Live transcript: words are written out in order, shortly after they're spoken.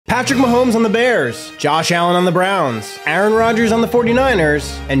Patrick Mahomes on the Bears, Josh Allen on the Browns, Aaron Rodgers on the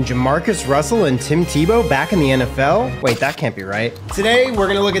 49ers, and JaMarcus Russell and Tim Tebow back in the NFL? Wait, that can't be right. Today, we're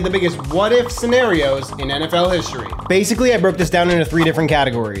gonna look at the biggest what-if scenarios in NFL history. Basically, I broke this down into 3 different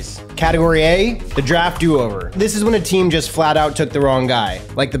categories. Category A, the draft do-over. This is when a team just flat out took the wrong guy,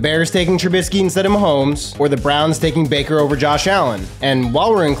 like the Bears taking Trubisky instead of Mahomes, or the Browns taking Baker over Josh Allen, and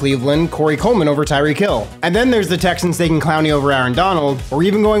while we're in Cleveland, Corey Coleman over Tyreek Hill. And then there's the Texans taking Clowney over Aaron Donald, or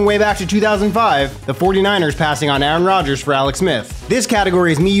even going way back to 2005, the 49ers passing on Aaron Rodgers for Alex Smith. This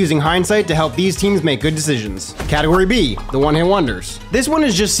category is me using hindsight to help these teams make good decisions. Category B, the one-hit wonders. This one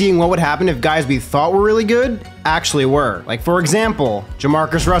is just seeing what would happen if guys we thought were really good actually were. Like, for example,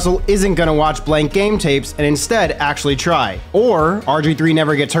 JaMarcus Russell isn't gonna watch blank game tapes and instead actually try. Or RG3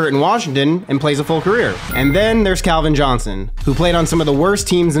 never gets hurt in Washington and plays a full career. And then there's Calvin Johnson, who played on some of the worst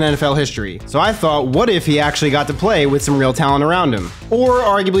teams in NFL history. So I thought, what if he actually got to play with some real talent around him? Or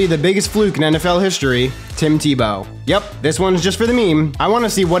arguably the biggest fluke in NFL history, Tim Tebow. Yep, this one's just for the meme. I want to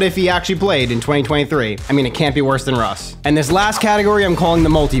see what if he actually played in 2023. I mean, it can't be worse than Russ. And this last category I'm calling the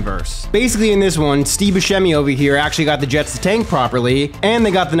multiverse. Basically in this one, Steve Buscemi over here actually got the Jets to tank properly, and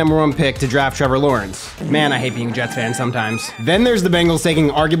they got the #1 pick to draft Trevor Lawrence. Man, I hate being a Jets fan sometimes. Then there's the Bengals taking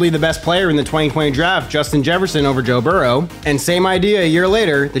arguably the best player in the 2020 draft, Justin Jefferson over Joe Burrow. And same idea a year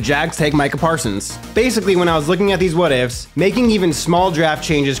later, the Jags take Micah Parsons. Basically, when I was looking at these what ifs, making even small draft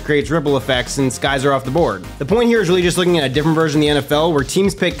changes creates ripple effects since guys are off the board. The point here is really just looking at a different version of the NFL where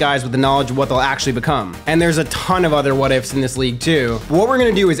teams pick guys with the knowledge of what they'll actually become. And there's a ton of other what ifs in this league too. But what we're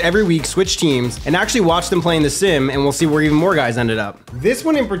gonna do is every week switch teams and actually watch them play in the sim, and we'll see where even more guys ended up. This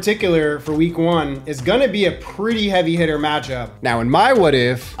one in particular for week 1 is gonna be a pretty heavy hitter matchup. Now in my what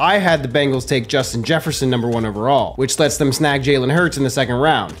if, I had the Bengals take Justin Jefferson #1 overall, which lets them snag Jalen Hurts in the 2nd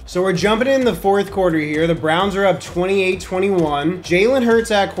round. So we're jumping in the 4th quarter here. The Browns are up 28-21. Jalen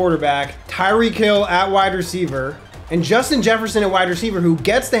Hurts at quarterback, Tyreek Hill at wide receiver, and Justin Jefferson at wide receiver, who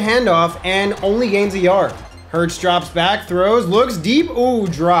gets the handoff and only gains a yard. Hurts drops back, throws, looks deep, ooh,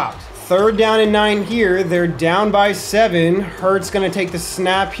 dropped. 3rd down and 9 here. They're down by 7. Hurts gonna take the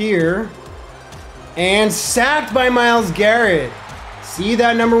snap here. And sacked by Myles Garrett. See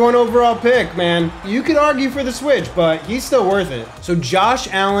that #1 overall pick, man. You could argue for the switch, but he's still worth it. So Josh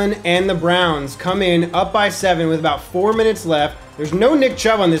Allen and the Browns come in up by 7 with about 4 minutes left. There's no Nick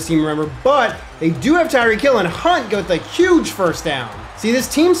Chubb on this team, remember, but they do have Tyreek Hill, and Hunt got the huge 1st down. See, this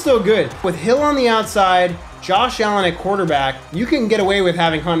team's still good. With Hill on the outside, Josh Allen at quarterback, you can get away with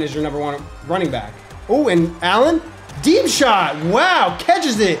having Hunt as your #1 running back. Oh, and Allen, deep shot. Wow,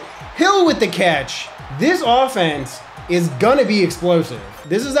 catches it. Hill with the catch. This offense is gonna be explosive.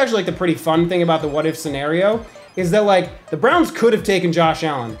 This is actually like the pretty fun thing about the what if scenario, is that like the Browns could have taken Josh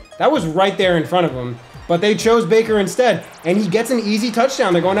Allen. That was right there in front of them, but they chose Baker instead, and he gets an easy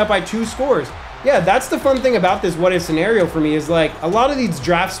touchdown. They're going up by 2 scores. Yeah, that's the fun thing about this what if scenario for me, is like a lot of these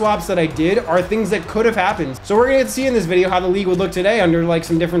draft swaps that I did are things that could have happened. So we're gonna see in this video how the league would look today under like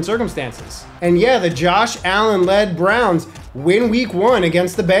some different circumstances. And yeah, the Josh Allen led Browns win week 1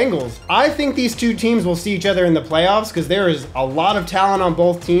 against the Bengals. I think these two teams will see each other in the playoffs because there is a lot of talent on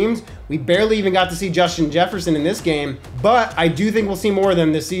both teams. We barely even got to see Justin Jefferson in this game, but I do think we'll see more of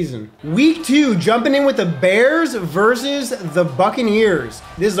them this season. Week 2, jumping in with the Bears versus the Buccaneers.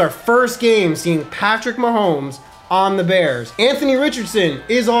 This is our first game seeing Patrick Mahomes on the Bears. Anthony Richardson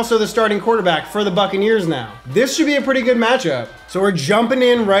is also the starting quarterback for the Buccaneers now. This should be a pretty good matchup. So we're jumping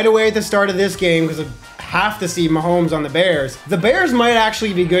in right away at the start of this game because I have to see Mahomes on the Bears. The Bears might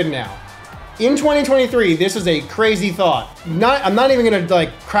actually be good now. In 2023, this is a crazy thought. I'm not even gonna like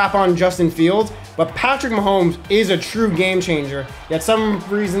crap on Justin Fields, but Patrick Mahomes is a true game changer. Yet some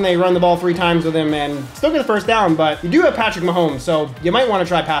reason they run the ball 3 times with him and still get the 1st down, but you do have Patrick Mahomes, so you might wanna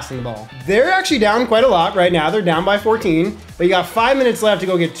try passing the ball. They're actually down quite a lot right now. They're down by 14, but you got 5 minutes left to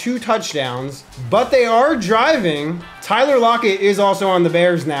go get 2 touchdowns, but they are driving. Tyler Lockett is also on the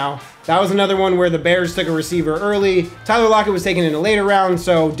Bears now. That was another one where the Bears took a receiver early. Tyler Lockett was taken in a later round,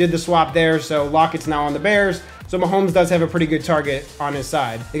 so did the swap there. So Lockett's now on the Bears. So Mahomes does have a pretty good target on his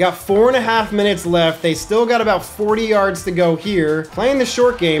side. They got 4.5 minutes left. They still got about 40 yards to go here. Playing the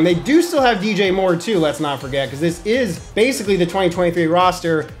short game. They do still have DJ Moore too, let's not forget, because this is basically the 2023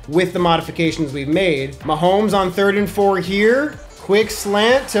 roster with the modifications we've made. Mahomes on 3rd and 4 here. Quick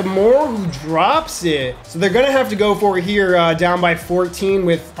slant to Moore, who drops it. So they're gonna have to go for it here, down by 14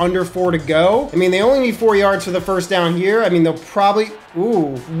 with under 4 to go. I mean, they only need 4 yards for the 1st down here. I mean, they'll probably,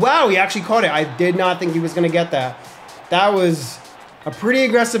 ooh, wow, he actually caught it. I did not think he was gonna get that. That was a pretty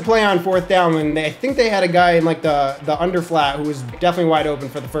aggressive play on 4th down when I think they had a guy in like the under flat who was definitely wide open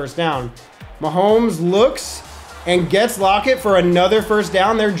for the 1st down. Mahomes looks, and gets Lockett for another first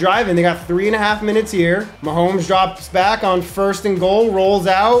down. They're driving. They got 3.5 minutes here. Mahomes drops back on 1st and goal, rolls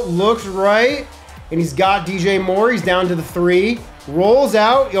out, looks right, and he's got DJ Moore. He's down to the 3. Rolls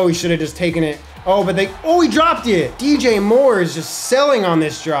out. Oh, he should have just taken it. Oh, but he dropped it. DJ Moore is just selling on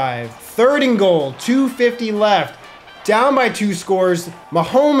this drive. 3rd and goal, 2:50 left. Down by 2 scores.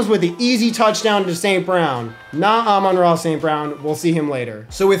 Mahomes with the easy touchdown to St. Brown. Not Amon-Ra St. Brown. We'll see him later.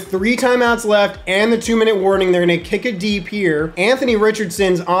 So with 3 timeouts left and the 2-minute warning, they're going to kick it deep here. Anthony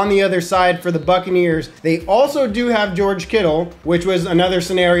Richardson's on the other side for the Buccaneers. They also do have George Kittle, which was another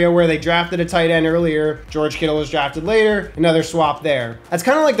scenario where they drafted a tight end earlier. George Kittle was drafted later. Another swap there. That's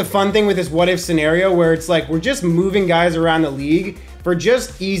kind of like the fun thing with this what-if scenario where it's like we're just moving guys around the league for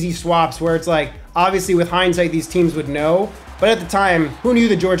just easy swaps where it's like, obviously with hindsight, these teams would know, but at the time, who knew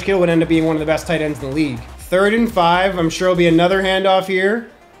that George Kittle would end up being one of the best tight ends in the league? 3rd and 5, I'm sure it'll be another handoff here.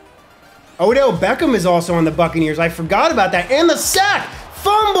 Odell Beckham is also on the Buccaneers. I forgot about that. And the sack!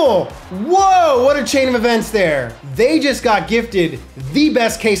 Fumble! Whoa, what a chain of events there. They just got gifted the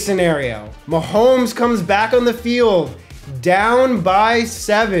best case scenario. Mahomes comes back on the field, down by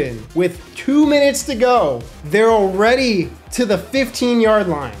 7 with 2 minutes to go. They're already to the 15-yard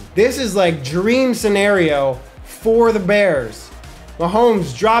line. This is like dream scenario for the Bears.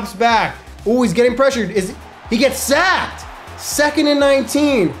 Mahomes drops back. Oh, he's getting pressured. He gets sacked? 2nd and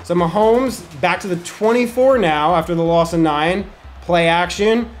 19. So Mahomes back to the 24 now after the loss of 9. Play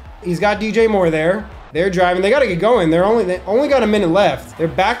action. He's got DJ Moore there. They're driving. They got to get going. They only got a minute left. They're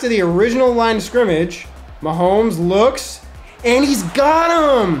back to the original line of scrimmage. Mahomes looks, and he's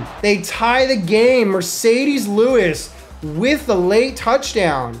got him. They tie the game. Mercedes Lewis with the late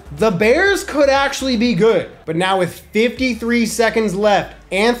touchdown. The Bears could actually be good, but now with 53 seconds left,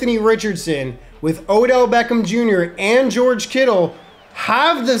 Anthony Richardson with Odell Beckham Jr. and George Kittle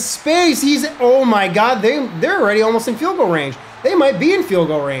have the space. Oh my God, they're already almost in field goal range. They might be in field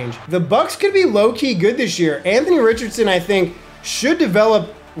goal range. The Bucs could be low-key good this year. Anthony Richardson, I think, should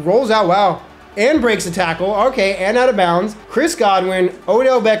develop, rolls out, wow, and breaks a tackle, okay, and out of bounds. Chris Godwin,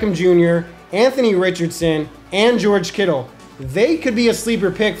 Odell Beckham Jr., Anthony Richardson, and George Kittle. They could be a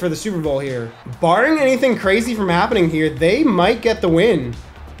sleeper pick for the Super Bowl here. Barring anything crazy from happening here, they might get the win.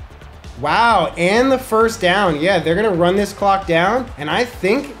 Wow, and the first down. Yeah, they're going to run this clock down, and I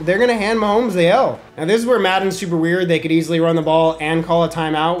think they're going to hand Mahomes the L. Now, this is where Madden's super weird. They could easily run the ball and call a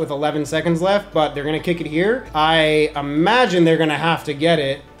timeout with 11 seconds left, but they're going to kick it here. I imagine they're going to have to get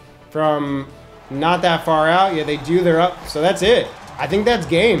it from not that far out. Yeah, they do. They're up, so that's it. I think that's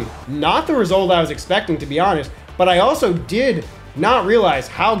game. Not the result I was expecting, to be honest, but I also did not realize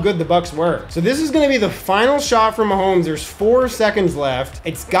how good the Bucs were. So this is going to be the final shot for Mahomes. There's 4 seconds left.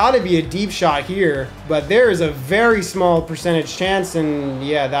 It's got to be a deep shot here, but there is a very small percentage chance, and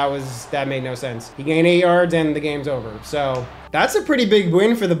yeah, that made no sense. He gained 8 yards and the game's over. So that's a pretty big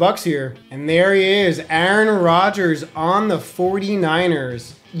win for the Bucs here. And there he is, Aaron Rodgers on the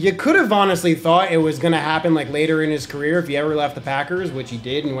 49ers. You could have honestly thought it was going to happen like later in his career if he ever left the Packers, which he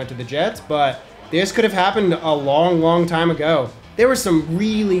did and went to the Jets, but this could have happened a long, long time ago. There were some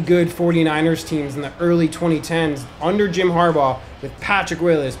really good 49ers teams in the early 2010s under Jim Harbaugh with Patrick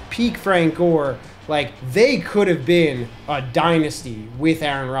Willis, peak Frank Gore. Like, they could have been a dynasty with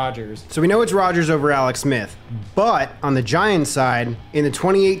Aaron Rodgers. So we know it's Rodgers over Alex Smith. But on the Giants side, in the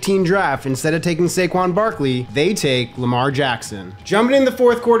 2018 draft, instead of taking Saquon Barkley, they take Lamar Jackson. Jumping in the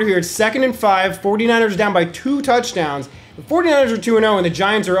 4th quarter here, it's 2nd and 5. 49ers down by 2 touchdowns. The 49ers are 2-0 and the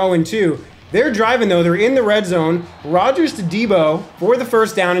Giants are 0-2. They're driving though, they're in the red zone. Rodgers to Tebow for the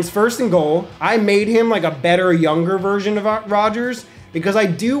first down. It's 1st and goal. I made him like a better, younger version of Rodgers because I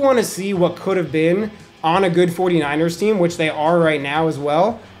do want to see what could have been on a good 49ers team, which they are right now as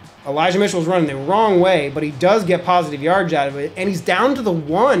well. Elijah Mitchell's running the wrong way, but he does get positive yards out of it, and he's down to the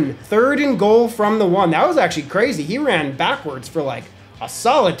 1. 3rd and goal from the 1. That was actually crazy. He ran backwards for like a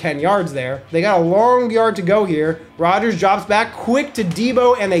solid 10 yards there. They got a long yard to go here. Rodgers drops back quick to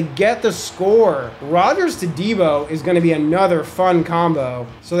Tebow, and they get the score. Rodgers to Tebow is going to be another fun combo.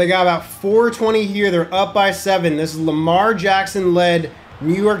 So they got about 4:20 here. They're up by 7. This is Lamar Jackson-led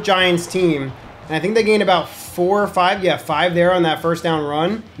New York Giants team. And I think they gained about 4 or 5. Yeah, 5 there on that first down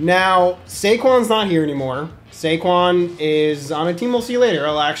run. Now, Saquon's not here anymore. Saquon is on a team we'll see later.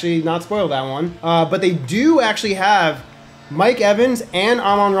 I'll actually not spoil that one. But they do actually have Mike Evans and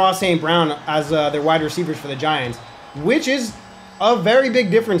Amon-Ra St. Brown as their wide receivers for the Giants, which is a very big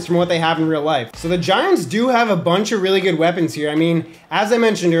difference from what they have in real life. So the Giants do have a bunch of really good weapons here. I mean, as I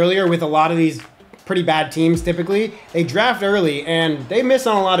mentioned earlier, with a lot of these pretty bad teams, typically, they draft early and they miss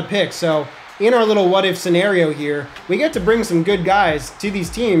on a lot of picks. So in our little what if scenario here, we get to bring some good guys to these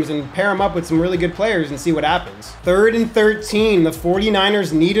teams and pair them up with some really good players and see what happens. 3rd and 13. The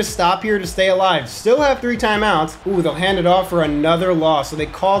 49ers need a stop here to stay alive. Still have 3 timeouts. Ooh, they'll hand it off for another loss. So they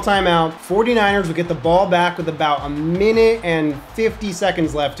call timeout. 49ers will get the ball back with about 1 minute and 50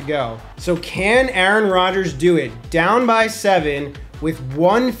 seconds left to go. So can Aaron Rodgers do it? Down by 7. With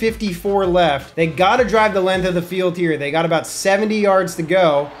 1:54 left, they got to drive the length of the field here. They got about 70 yards to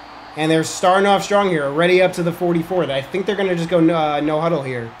go, and they're starting off strong here, already up to the 44. I think they're going to just go no huddle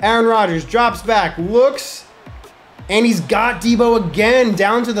here. Aaron Rodgers drops back, looks, and he's got Tebow again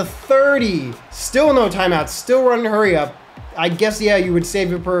down to the 30. Still no timeouts, still running hurry up. I guess, yeah, you would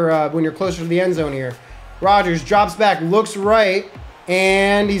save it for when you're closer to the end zone here. Rodgers drops back, looks right,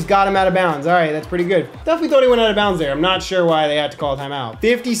 and he's got him out of bounds. All right, that's pretty good. Definitely thought he went out of bounds there. I'm not sure why they had to call timeout.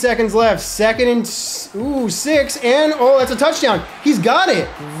 50 seconds left. 2nd and 6, and oh, that's a touchdown. He's got it.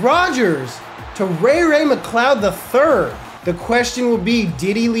 Rodgers to Ray McCloud III. The question will be,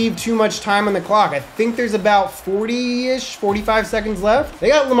 did he leave too much time on the clock? I think there's about 40-ish, 45 seconds left. They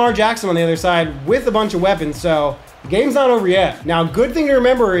got Lamar Jackson on the other side with a bunch of weapons, so the game's not over yet. Now, good thing to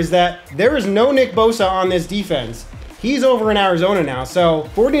remember is that there is no Nick Bosa on this defense. He's over in Arizona now, so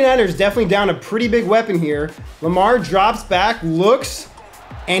 49ers definitely down a pretty big weapon here. Lamar drops back, looks,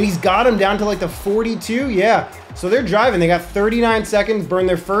 and he's got him down to like the 42. Yeah, so they're driving. They got 39 seconds, burn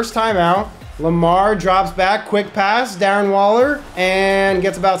their first timeout. Lamar drops back, quick pass, Darren Waller, and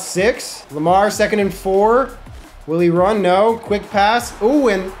gets about 6. Lamar 2nd and 4. Will he run? No. Quick pass. Ooh,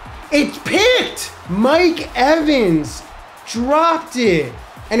 and it's picked! Mike Evans dropped it,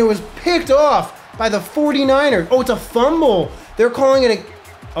 and it was picked off by the 49ers. Oh, it's a fumble. They're calling it a...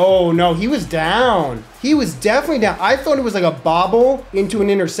 Oh, no, he was down. He was definitely down. I thought it was like a bobble into an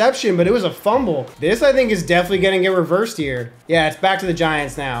interception, but it was a fumble. This, I think, is definitely going to get reversed here. Yeah, it's back to the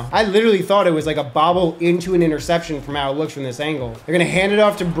Giants now. I literally thought it was like a bobble into an interception from how it looks from this angle. They're going to hand it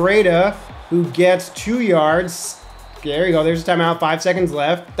off to Breda, who gets 2 yards. There you go. There's a timeout. 5 seconds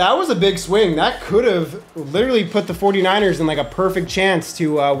left. That was a big swing. That could have literally put the 49ers in like a perfect chance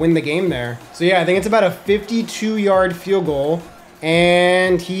to win the game there. So yeah, I think it's about a 52-yard field goal.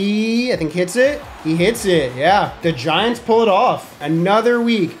 And he, I think, hits it. He hits it, yeah. The Giants pull it off. Another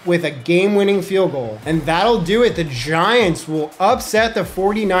week with a game-winning field goal. And that'll do it. The Giants will upset the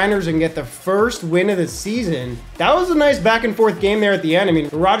 49ers and get the first win of the season. That was a nice back-and-forth game there at the end. I mean,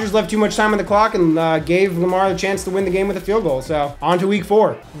 Rodgers left too much time on the clock and gave Lamar the chance to win the game with a field goal. So, on to week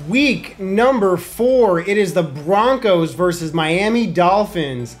 4. Week number 4, it is the Broncos versus Miami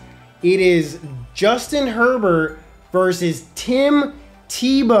Dolphins. It is Justin Herbert versus Tim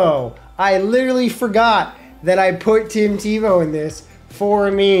Tebow. I literally forgot that I put Tim Tebow in this for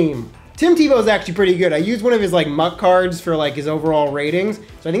a meme. Tim Tebow is actually pretty good. I used one of his like muck cards for like his overall ratings.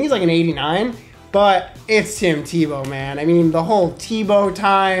 So I think he's like an 89, but it's Tim Tebow, man. I mean, the whole Tebow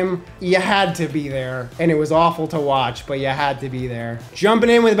time, you had to be there. And it was awful to watch, but you had to be there. Jumping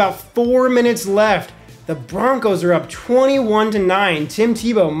in with about 4 minutes left. The Broncos are up 21-9. Tim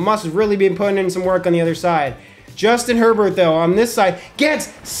Tebow must have really been putting in some work on the other side. Justin Herbert, though, on this side, gets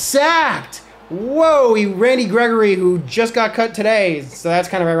sacked. Whoa, Randy Gregory, who just got cut today, so that's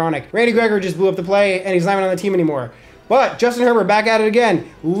kind of ironic. Randy Gregory just blew up the play, and he's not even on the team anymore. But Justin Herbert back at it again.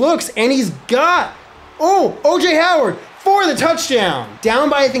 Looks, and he's got, oh, O.J. Howard for the touchdown. Down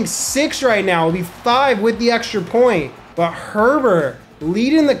by, I think, 6 right now. It'll be 5 with the extra point. But Herbert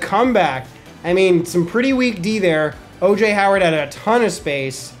leading the comeback. I mean, some pretty weak D there. O.J. Howard had a ton of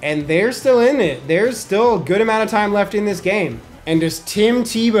space, and they're still in it. There's still a good amount of time left in this game. And does Tim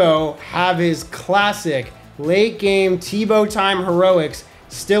Tebow have his classic late game Tebow time heroics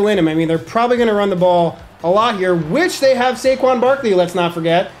still in him? I mean, they're probably going to run the ball a lot here, which they have Saquon Barkley, let's not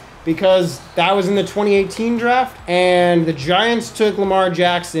forget, because that was in the 2018 draft, and the Giants took Lamar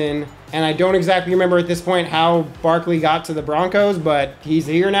Jackson. And I don't exactly remember at this point how Barkley got to the Broncos, but he's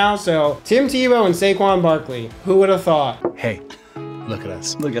here now. So Tim Tebow and Saquon Barkley. Who would have thought? Hey, look at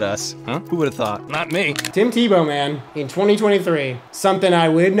us. Look at us. Huh? Who would have thought? Not me. Tim Tebow, man, in 2023. Something I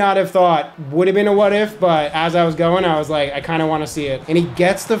would not have thought would have been a what if, but as I was going, I was like, I kind of want to see it. And he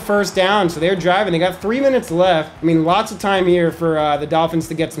gets the first down, so they're driving. They got 3 minutes left. I mean, lots of time here for the Dolphins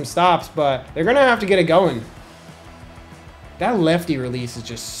to get some stops, but they're going to have to get it going. That lefty release is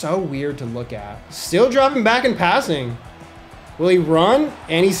just so weird to look at. Still dropping back and passing. Will he run?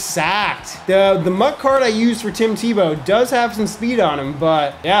 And he's sacked. The muck card I used for Tim Tebow does have some speed on him,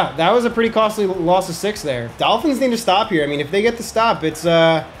 but yeah, that was a pretty costly loss of 6 there. Dolphins need to stop here. I mean, if they get the stop, it's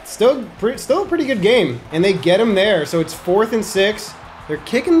still a pretty good game. And they get him there, so it's 4th and 6. They're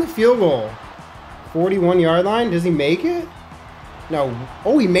kicking the field goal. 41-yard line. Does he make it? No.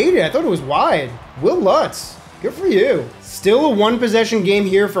 Oh, he made it. I thought it was wide. Will Lutz. Good for you. Still a one-possession game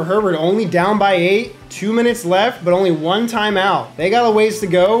here for Herbert. Only down by 8. 2 minutes left, but only 1 timeout. They got a ways to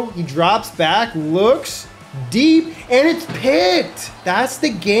go. He drops back, looks deep, and it's picked. That's the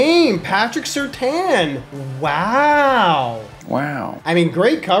game. Patrick Surtain. Wow. Wow. I mean,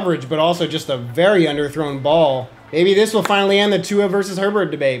 great coverage, but also just a very underthrown ball. Maybe this will finally end the Tua versus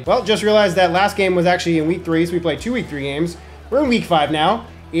Herbert debate. Well, just realized that last game was actually in week 3, so we played 2 week 3 games. We're in week 5 now.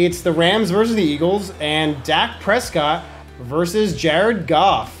 It's the Rams versus the Eagles and Dak Prescott versus Jared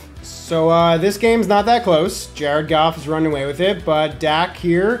Goff. So this game's not that close. Jared Goff is running away with it, but Dak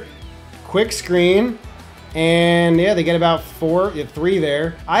here, quick screen, and yeah, they get about 3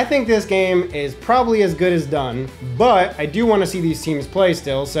 there. I think this game is probably as good as done, but I do want to see these teams play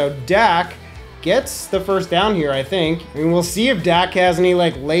still. So Dak gets the first down here, I think. I mean, we'll see if Dak has any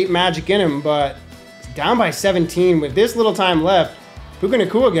like late magic in him, but it's down by 17 with this little time left. Puka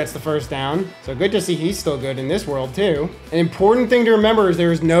Nacua gets the first down, so good to see he's still good in this world too. An important thing to remember is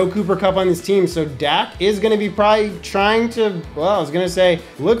there is no Cooper Kupp on this team, so Dak is going to be probably trying to, well, I was going to say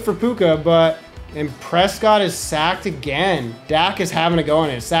look for Puka, but and Prescott is sacked again. Dak is having a go on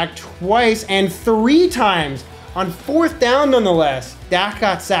it. Sacked twice and 3 times on 4th down nonetheless. Dak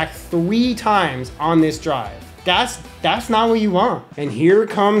got sacked 3 times on this drive. That's not what you want. And here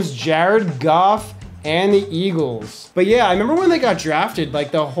comes Jared Goff and the Eagles. But yeah, I remember when they got drafted,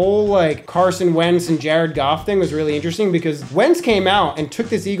 like the whole like Carson Wentz and Jared Goff thing was really interesting because Wentz came out and took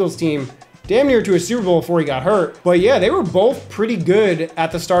this Eagles team damn near to a Super Bowl before he got hurt. But yeah, they were both pretty good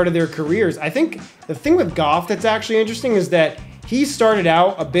at the start of their careers. I think the thing with Goff that's actually interesting is that he started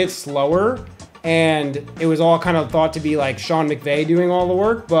out a bit slower and it was all kind of thought to be like Sean McVay doing all the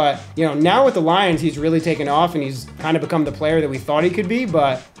work. But, you know, now with the Lions, he's really taken off and he's kind of become the player that we thought he could be.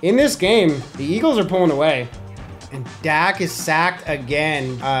 But in this game, the Eagles are pulling away. And Dak is sacked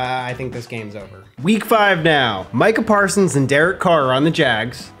again. I think this game's over. Week 5 now. Micah Parsons and Derek Carr are on the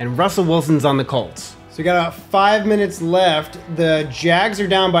Jags, and Russell Wilson's on the Colts. So we got about 5 minutes left. The Jags are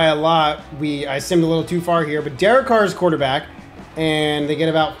down by a lot. I simmed a little too far here, but Derek Carr is quarterback, and they get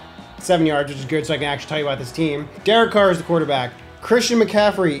about 7 yards, which is good, so I can actually tell you about this team. Derek Carr is the quarterback. Christian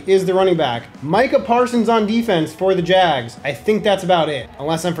McCaffrey is the running back. Micah Parsons on defense for the Jags. I think that's about it,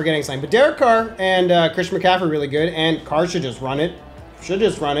 unless I'm forgetting something. But Derek Carr and Christian McCaffrey really good, and Carr should just run it.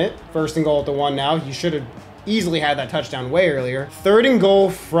 First and goal at the 1 now. He should have easily had that touchdown way earlier. 3rd and goal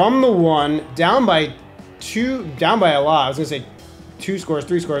from the 1, down by a lot. I was gonna say 2 scores,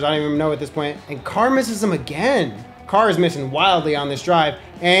 3 scores. I don't even know at this point. And Carr misses him again. Carr is missing wildly on this drive,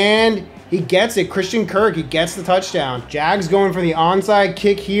 and he gets it. Christian Kirk, he gets the touchdown. Jags going for the onside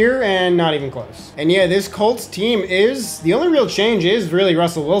kick here, and not even close. And yeah, this Colts team is, the only real change is really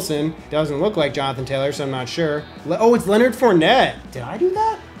Russell Wilson. Doesn't look like Jonathan Taylor, so I'm not sure. Oh, it's Leonard Fournette. Did I do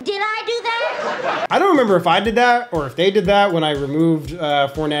that? I don't remember if I did that or if they did that when I removed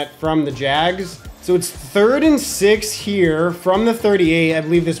Fournette from the Jags. So it's 3rd and 6 here from the 38. I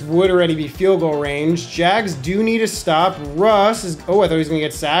believe this would already be field goal range. Jags do need a stop. Russ is, oh, I thought he was gonna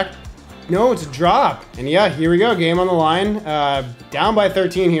get sacked. No, it's a drop. And yeah, here we go, game on the line. Down by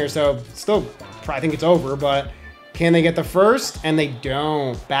 13 here, so still, I think it's over, but can they get the first? And they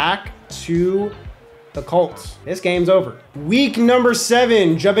don't. Back to the Colts. This game's over. Week number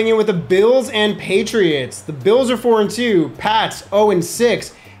 7, jumping in with the Bills and Patriots. The Bills are 4-2, Pats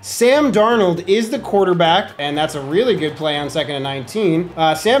 0-6. Sam Darnold is the quarterback, and that's a really good play on 2nd and 19.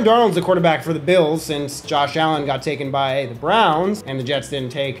 Sam Darnold's the quarterback for the Bills since Josh Allen got taken by the Browns, and the Jets didn't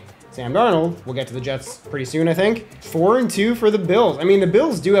take Sam Darnold. We'll get to the Jets pretty soon, I think. 4-2 for the Bills. I mean, the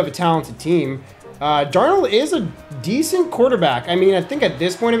Bills do have a talented team. Darnold is a decent quarterback. I mean, I think at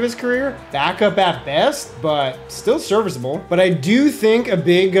this point of his career, backup at best, but still serviceable. But I do think a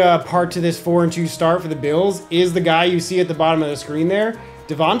big part to this 4-2 start for the Bills is the guy you see at the bottom of the screen there,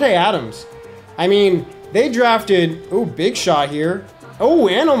 Davante Adams. I mean, they drafted, oh, big shot here. Oh,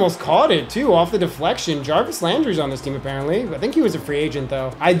 and almost caught it too off the deflection. Jarvis Landry's on this team apparently. I think he was a free agent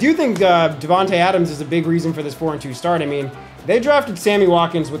though. I do think Davante Adams is a big reason for this 4-2 start. I mean, they drafted Sammy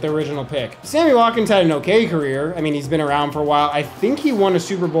Watkins with their original pick. Sammy Watkins had an okay career. I mean, he's been around for a while. I think he won a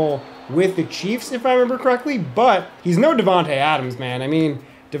Super Bowl with the Chiefs, if I remember correctly, but he's no Davante Adams, man. I mean,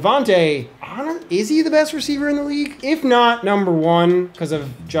 Davante, is he the best receiver in the league? If not, number 1 because of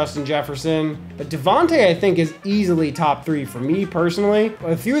Justin Jefferson. But Davante, I think, is easily top 3 for me personally.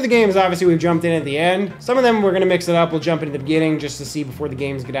 A few of the games, obviously, we've jumped in at the end. Some of them we're going to mix it up. We'll jump into the beginning just to see before the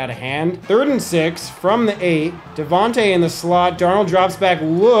games get out of hand. 3rd and 6 from the 8. Davante in the slot. Darnold drops back,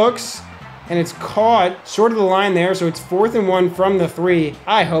 looks, and it's caught short of the line there, so it's 4th and 1 from the 3.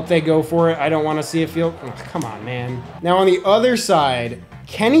 I hope they go for it. I don't want to see it field. Oh, come on, man. Now on the other side,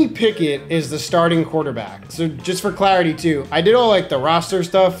 Kenny Pickett is the starting quarterback. So just for clarity too, I did all like the roster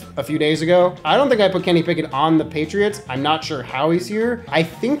stuff a few days ago. I don't think I put Kenny Pickett on the Patriots. I'm not sure how he's here. I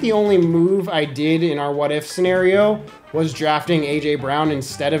think the only move I did in our what if scenario was drafting AJ Brown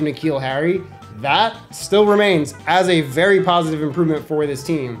instead of N'Keal Harry. That still remains as a very positive improvement for this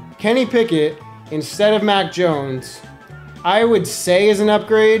team. Kenny Pickett instead of Mac Jones, I would say is an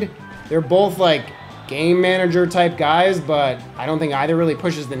upgrade. They're both like game manager type guys, but I don't think either really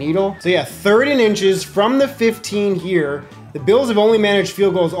pushes the needle. So yeah, 3rd and inches from the 15 here. The Bills have only managed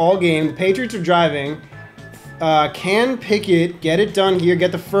field goals all game. The Patriots are driving. Can Pickett get it done here,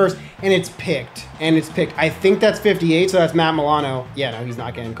 get the first, and it's picked. I think that's 58, so that's Matt Milano. Yeah, no, he's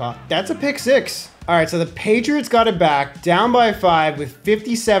not getting caught. That's a pick 6. All right, so the Patriots got it back, down by 5 with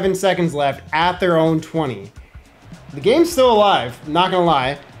 57 seconds left at their own 20. The game's still alive, not gonna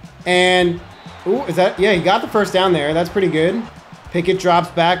lie. And ooh, is that, yeah, he got the first down there. That's pretty good. Pickett drops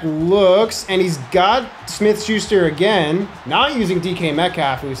back, looks, and he's got Smith-Schuster again. Not using DK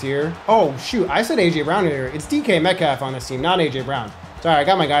Metcalf, who's here. Oh, shoot, I said AJ Brown here. It's DK Metcalf on this team, not AJ Brown. Sorry, I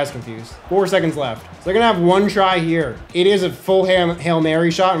got my guys confused. 4 seconds left. So they're gonna have one try here. It is a full Hail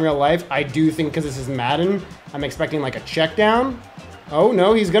Mary shot in real life. I do think, because this is Madden, I'm expecting like a check down. Oh,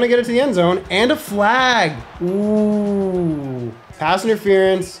 no, he's gonna get it to the end zone. And a flag. Ooh. Pass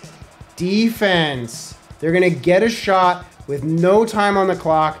interference. Defense. They're gonna get a shot with no time on the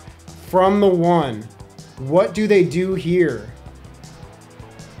clock from the 1. What do they do here?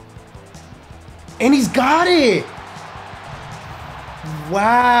 And he's got it!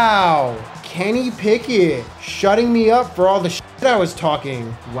 Wow. Kenny Pickett shutting me up for all the shit I was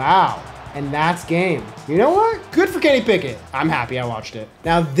talking. Wow. And that's game. You know what? Good for Kenny Pickett. I'm happy I watched it.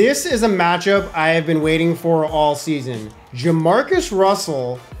 Now, this is a matchup I have been waiting for all season. JaMarcus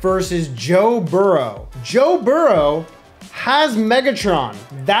Russell versus Joe Burrow. Joe Burrow has Megatron.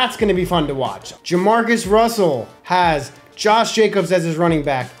 That's going to be fun to watch. JaMarcus Russell has Josh Jacobs as his running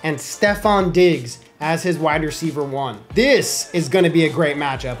back and Stephon Diggs as his wide receiver 1. This is going to be a great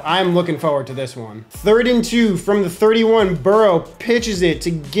matchup. I'm looking forward to this one. 3rd and 2 from the 31. Burrow pitches it to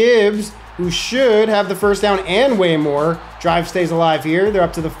Gibbs, who should have the first down and way more. Drive stays alive here. They're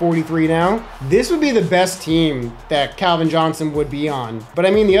up to the 43 now. This would be the best team that Calvin Johnson would be on. But I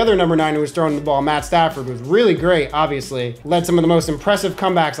mean, the other number 9 who was throwing the ball, Matt Stafford, was really great, obviously. Led some of the most impressive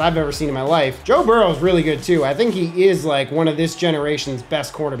comebacks I've ever seen in my life. Joe Burrow is really good too. I think he is like one of this generation's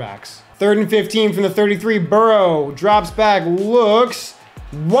best quarterbacks. 3rd and 15 from the 33. Burrow drops back, looks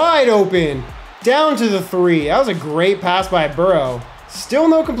wide open, down to the 3. That was a great pass by Burrow. Still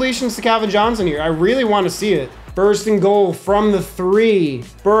no completions to Calvin Johnson here. I really want to see it. 1st and goal from the 3.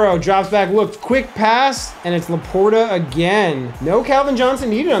 Burrow drops back, looks, quick pass, and it's Laporta again. No Calvin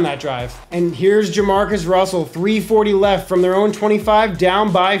Johnson needed on that drive. And here's JaMarcus Russell, 3:40 left from their own 25,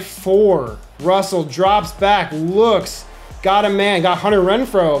 down by 4. Russell drops back, looks, got a man, got Hunter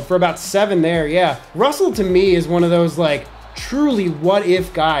Renfrow for about 7 there, yeah. Russell to me is one of those like truly what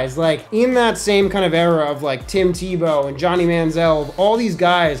if guys, like in that same kind of era of like Tim Tebow and Johnny Manziel, all these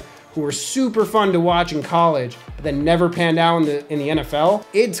guys who were super fun to watch in college, but then never panned out in the NFL.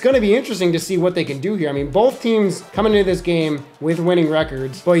 It's gonna be interesting to see what they can do here. I mean, both teams coming into this game with winning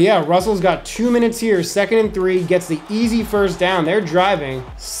records. But yeah, Russell's got 2 minutes here, 2nd and 3, gets the easy first down. They're driving.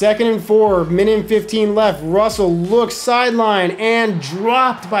 2nd and 4, minute and 15 left. Russell looks sideline and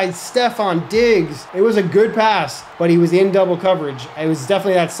dropped by Stephon Diggs. It was a good pass, but he was in double coverage. It was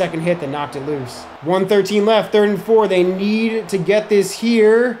definitely that second hit that knocked it loose. 1:13 left, 3rd and 4. They need to get this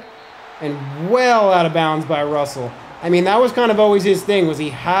here. And well out of bounds by Russell. I mean, that was kind of always his thing, was he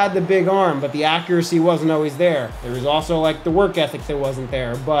had the big arm, but the accuracy wasn't always there. There was also like the work ethic that wasn't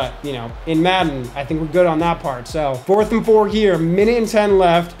there. But, you know, in Madden, I think we're good on that part. So 4th and 4 here, minute and 10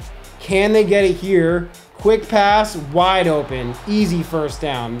 left. Can they get it here? Quick pass, wide open, easy first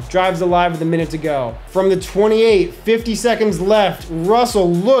down. Drives alive with a minute to go. From the 28, 50 seconds left.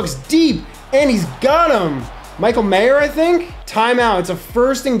 Russell looks deep, and he's got him. Michael Mayer, I think? Timeout. It's a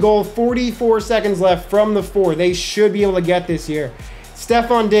 1st and goal, 44 seconds left from the 4. They should be able to get this here.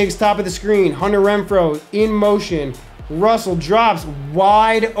 Stephon Diggs, top of the screen. Hunter Renfrow in motion. Russell drops,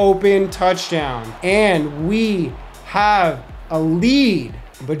 wide open touchdown. And we have a lead.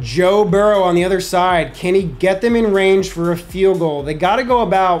 But Joe Burrow on the other side, can he get them in range for a field goal? They got to go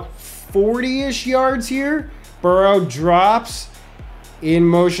about 40-ish yards here. Burrow drops. In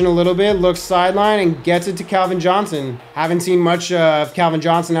motion a little bit, looks sideline and gets it to Calvin Johnson. Haven't seen much of Calvin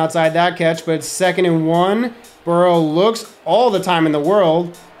Johnson outside that catch, but it's 2nd and 1. Burrow looks all the time in the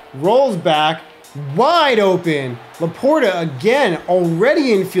world. rolls back, wide open. Laporta again,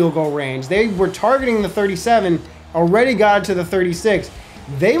 already in field goal range. They were targeting the 37, already got it to the 36.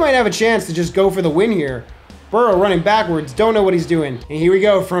 They might have a chance to just go for the win here. Burrow running backwards, don't know what he's doing. And here we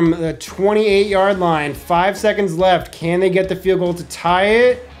go from the 28-yard line, 5 seconds left. Can they get the field goal to tie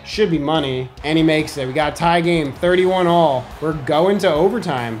it? Should be money. And he makes it. We got a tie game, 31 all. We're going to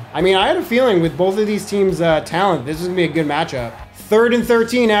overtime. I mean, I had a feeling with both of these teams' talent, this is gonna be a good matchup. 3rd and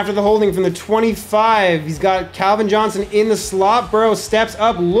 13 after the holding from the 25. He's got Calvin Johnson in the slot. Burrow steps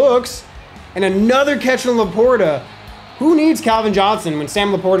up, looks, and another catch from Laporta. Who needs Calvin Johnson when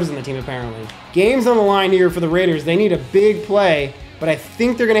Sam Laporta's in the team, apparently? Game's on the line here for the Raiders. They need a big play, but I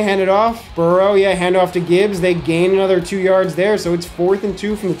think they're going to hand it off. Burrow, yeah, hand off to Gibbs. They gain another 2 yards there, so it's 4th and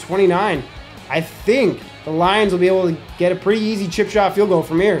 2 from the 29. I think the Lions will be able to get a pretty easy chip shot field goal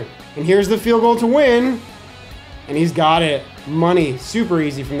from here. And here's the field goal to win, and he's got it. Money, super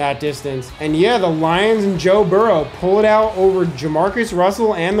easy from that distance. And yeah, the Lions and Joe Burrow pull it out over JaMarcus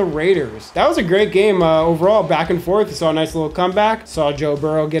Russell and the Raiders. That was a great game overall, back and forth. You saw a nice little comeback. Saw Joe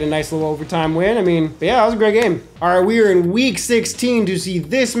Burrow get a nice little overtime win. I mean, but yeah, that was a great game. All right, we are in week 16 to see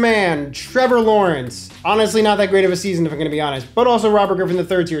this man, Trevor Lawrence. Honestly, not that great of a season if I'm gonna be honest, but also Robert Griffin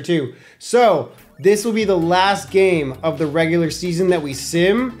III's here too. So, this will be the last game of the regular season that we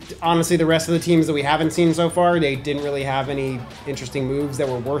sim. Honestly, the rest of the teams that we haven't seen so far, they didn't really have any interesting moves that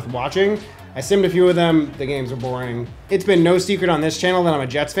were worth watching. I simmed a few of them, the games are boring. It's been no secret on this channel that I'm a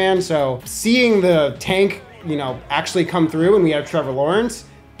Jets fan, so seeing the tank, you know, actually come through and we have Trevor Lawrence,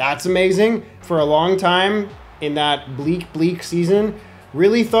 that's amazing. For a long time in that bleak season,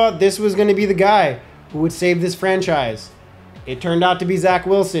 really thought this was gonna be the guy who would save this franchise. It turned out to be Zach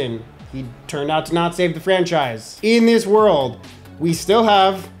Wilson. He turned out to not save the franchise. In this world, we still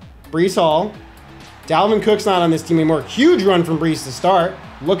have Breece Hall. Dalvin Cook's not on this team anymore. Huge run from Breece to start.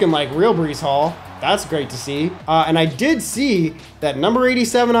 Looking like real Breece Hall. That's great to see. And I did see that number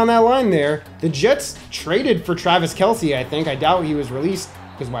 87 on that line there, the Jets traded for Travis Kelce, I think. I doubt he was released,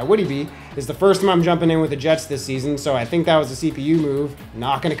 because why would he be? It's the first time I'm jumping in with the Jets this season, so I think that was a CPU move.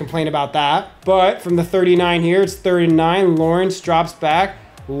 Not gonna complain about that. But from the 39 here, it's 3rd and 9. Lawrence drops back.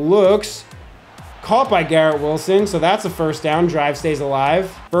 Looks caught by Garrett Wilson, so that's a first down. Drive stays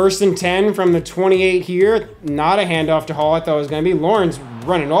alive. 1st and 10 from the 28 here. Not a handoff to Hall. I thought it was going to be. Lawrence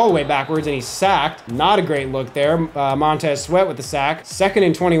running all the way backwards, and he's sacked. Not a great look there. Montez Sweat with the sack. 2nd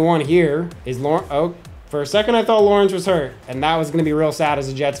and 21 here is Lawrence. Oh, for a second I thought Lawrence was hurt, and that was going to be real sad as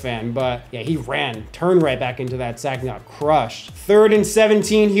a Jets fan. But yeah, he ran, turned right back into that sack and got crushed. 3rd and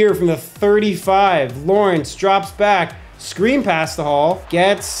 17 here from the 35. Lawrence drops back. Screen pass to Hall,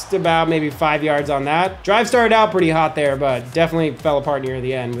 gets about maybe 5 yards on that. Drive started out pretty hot there, but definitely fell apart near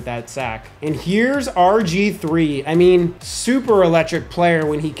the end with that sack. And here's RG3. I mean, super electric player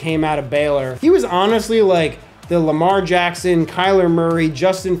when he came out of Baylor. He was honestly like the Lamar Jackson, Kyler Murray,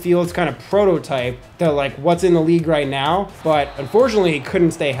 Justin Fields kind of prototype. The like what's in the league right now, but unfortunately he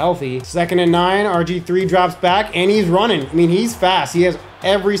couldn't stay healthy. 2nd and 9, RG3 drops back and he's running. I mean, he's fast. He has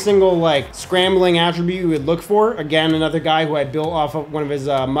every single like scrambling attribute you would look for. Again, another guy who I built off of one of his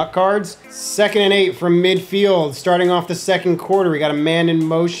muck cards. 2nd and 8 from midfield, starting off the second quarter. We got a man in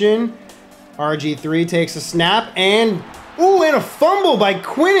motion. RG3 takes a snap and a fumble by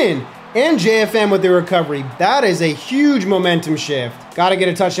Quinnen. And JFM with the recovery. That is a huge momentum shift. Got to get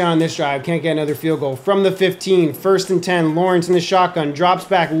a touchdown on this drive. Can't get another field goal. From the 15, 1st and 10. Lawrence in the shotgun. Drops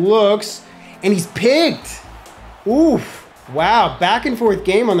back, looks, and he's picked. Oof. Wow, back and forth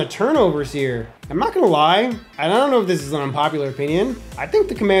game on the turnovers here. I'm not going to lie. I don't know if this is an unpopular opinion. I think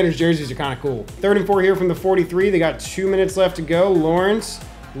the Commanders jerseys are kind of cool. 3rd and 4 here from the 43. They got 2 minutes left to go. Lawrence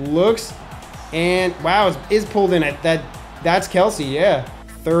looks, and wow, is pulled in at that. That's Kelce, yeah.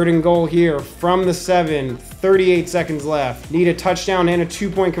 3rd and goal here from the 7, 38 seconds left. Need a touchdown and a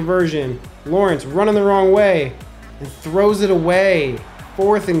 2-point conversion. Lawrence running the wrong way and throws it away.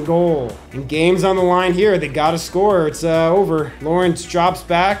 4th and goal. And game's on the line here. They got to score. It's over. Lawrence drops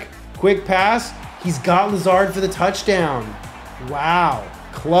back. Quick pass. He's got Lazard for the touchdown. Wow.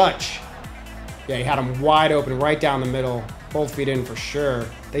 Clutch. Yeah, he had him wide open right down the middle. Both feet in for sure.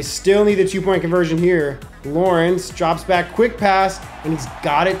 They still need a 2-point conversion here. Lawrence drops back, quick pass, and he's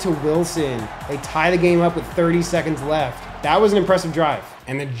got it to Wilson. They tie the game up with 30 seconds left. That was an impressive drive.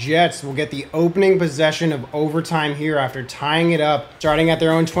 And the Jets will get the opening possession of overtime here after tying it up. Starting at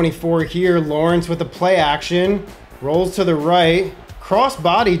their own 24 here, Lawrence with the play action. Rolls to the right. Cross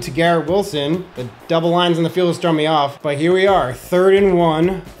body to Garrett Wilson. The double lines in the field has thrown me off. But here we are, 3rd and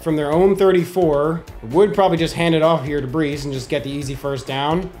 1 from their own 34. Would probably just hand it off here to Breece and just get the easy first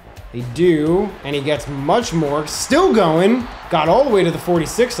down. They do, and he gets much more. Still going. Got all the way to the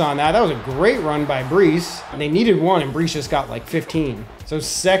 46 on that. That was a great run by Brees. They needed one, and Brees just got like 15. So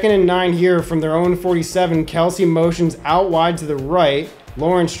 2nd and 9 here from their own 47. Kelsey motions out wide to the right.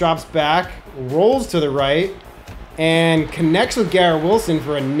 Lawrence drops back, rolls to the right, and connects with Garrett Wilson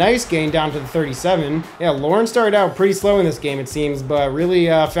for a nice gain down to the 37. Yeah, Lawrence started out pretty slow in this game, it seems, but really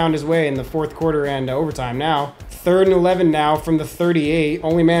found his way in the 4th quarter and overtime now. 3rd and 11 now from the 38.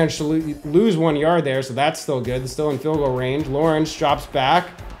 Only managed to lose 1 yard there, so that's still good. Still in field goal range. Lawrence drops back.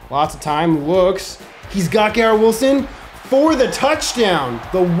 Lots of time. Looks. He's got Garrett Wilson for the touchdown.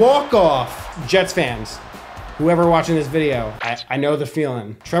 The walk-off. Jets fans, whoever watching this video, I know the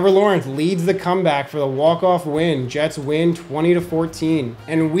feeling. Trevor Lawrence leads the comeback for the walk-off win. Jets win 20-14.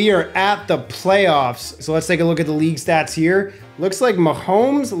 And we are at the playoffs. So let's take a look at the league stats here. Looks like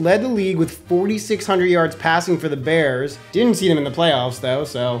Mahomes led the league with 4,600 yards passing for the Bears. Didn't see them in the playoffs though,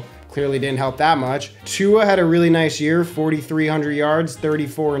 so clearly didn't help that much. Tua had a really nice year, 4,300 yards,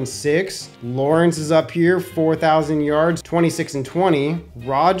 34-6. Lawrence is up here, 4,000 yards, 26-20.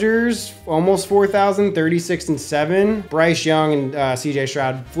 Rodgers, almost 4,000, 36-7. Bryce Young and CJ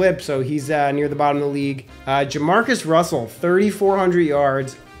Stroud flip, so he's near the bottom of the league. JaMarcus Russell, 3,400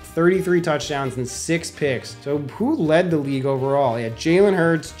 yards, 33 touchdowns and 6 picks. So who led the league overall? Yeah, Jalen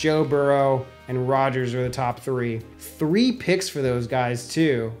Hurts, Joe Burrow, and Rodgers are the top 3. 3 picks for those guys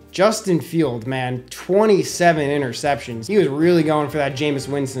too. Justin Field, man, 27 interceptions. He was really going for that Jameis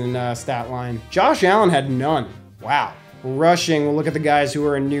Winston stat line. Josh Allen had none. Wow. Rushing, we'll look at the guys who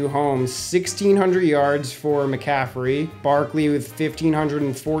are in new homes. 1,600 yards for McCaffrey. Barkley with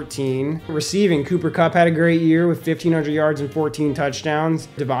 1,514. Receiving, Cooper Kupp had a great year with 1,500 yards and 14 touchdowns.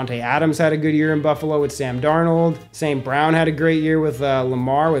 Devontae Adams had a good year in Buffalo with Sam Darnold. St. Brown had a great year with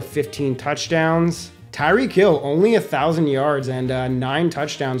Lamar with 15 touchdowns. Tyreek Hill, only 1,000 yards and 9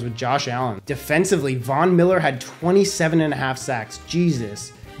 touchdowns with Josh Allen. Defensively, Von Miller had 27.5 sacks.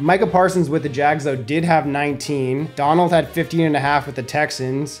 Jesus. Micah Parsons with the Jags, though, did have 19. Darnold had 15.5 with the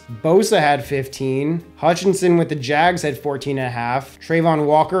Texans. Bosa had 15. Hutchinson with the Jags had 14.5. Trayvon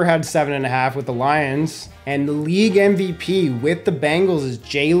Walker had 7.5 with the Lions. And the league MVP with the Bengals is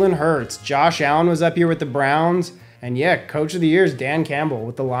Jalen Hurts. Josh Allen was up here with the Browns. And yeah, Coach of the Year is Dan Campbell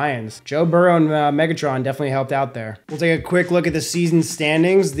with the Lions. Joe Burrow and Megatron definitely helped out there. We'll take a quick look at the season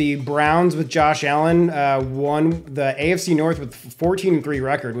standings. The Browns with Josh Allen won the AFC North with 14-3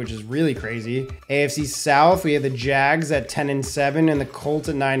 record, which is really crazy. AFC South, we have the Jags at 10-7 and the Colts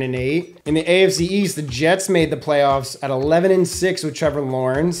at 9-8. In the AFC East, the Jets made the playoffs at 11-6 with Trevor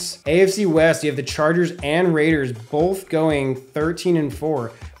Lawrence. AFC West, you have the Chargers and Raiders both going 13-4.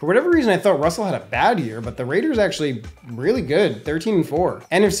 For whatever reason, I thought Russell had a bad year, but the Raiders actually really good, 13-4.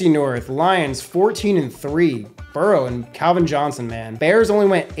 NFC North, Lions 14-3. Burrow and Calvin Johnson, man. Bears only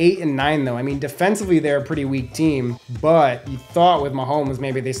went 8-9 though. I mean, defensively, they're a pretty weak team, but you thought with Mahomes,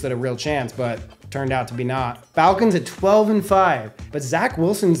 maybe they stood a real chance, but turned out to be not. Falcons at 12-5, but Zach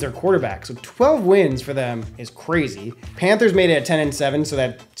Wilson's their quarterback, so 12 wins for them is crazy. Panthers made it at 10-7, so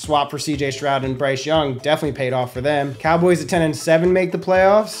that swap for CJ Stroud and Bryce Young definitely paid off for them. Cowboys at 10-7 make the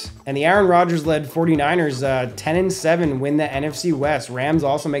playoffs, and the Aaron Rodgers led 49ers 10-7 win the NFC West. Rams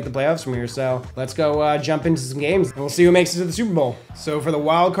also make the playoffs from here, so let's go jump into some games, and we'll see who makes it to the Super Bowl. So for the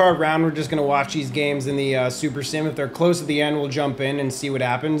wild card round, we're just gonna watch these games in the Super Sim. If they're close at the end, we'll jump in and see what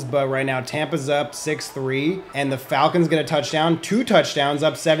happens, but right now Tampa's up 6-3. And the Falcons get a touchdown, 2 touchdowns,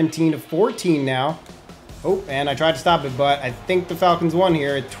 up 17-14 now. Oh, and I tried to stop it, but I think the Falcons won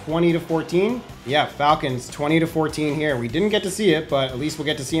here at 20-14. Yeah, Falcons 20-14 here. We didn't get to see it, but at least we'll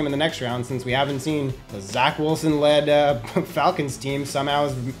get to see him in the next round since we haven't seen the Zach Wilson-led Falcons team. Somehow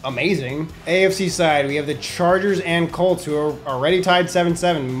is amazing. AFC side, we have the Chargers and Colts who are already tied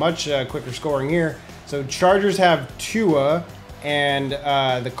 7-7. Much quicker scoring here. So Chargers have Tua and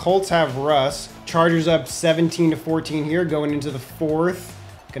the Colts have Russ. Chargers up 17-14 here, going into the 4th.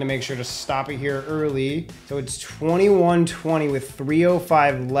 Gonna make sure to stop it here early. So it's 21-20 with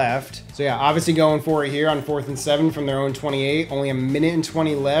 3:05 left. So yeah, obviously going for it here on 4th and 7 from their own 28. Only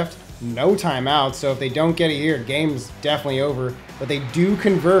 1:20 left. No timeouts. So if they don't get it here, game's definitely over. But they do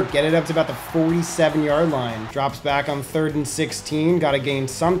convert, get it up to about the 47-yard line. Drops back on 3rd and 16. Gotta gain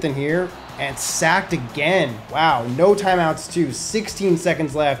something here. And sacked again. Wow, no timeouts too. 16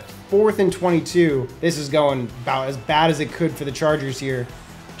 seconds left. 4th and 22. This is going about as bad as it could for the Chargers here.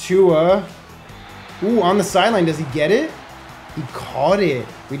 Tua. Ooh, on the sideline. Does he get it? He caught it.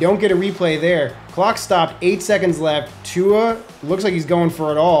 We don't get a replay there. Clock stopped. 8 seconds left. Tua looks like he's going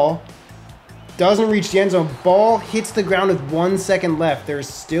for it all. Doesn't reach the end zone. Ball hits the ground with 1 second left. There's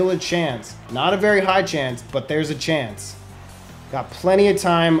still a chance. Not a very high chance, but there's a chance. Got plenty of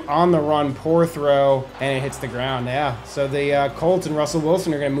time on the run, poor throw, and it hits the ground. Yeah, so the Colts and Russell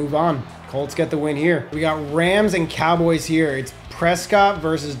Wilson are going to move on. Colts get the win here. We got Rams and Cowboys here. It's Prescott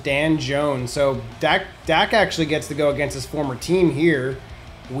versus Dan Jones. So Dak actually gets to go against his former team here.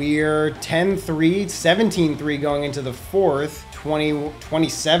 We're 10-3, 17-3 going into the fourth,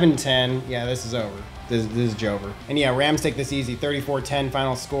 27-10. Yeah, this is over. This is Jover. And yeah, Rams take this easy, 34-10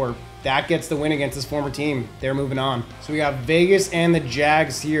 final score. Dak gets the win against his former team. They're moving on. So we got Vegas and the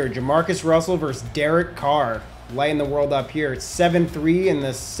Jags here. JaMarcus Russell versus Derek Carr. Lighting the world up here. It's 7-3 in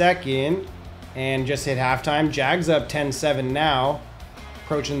the second and just hit halftime. Jags up 10-7 now.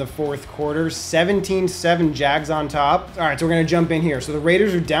 Approaching the fourth quarter. 17-7 Jags on top. All right, so we're going to jump in here. So the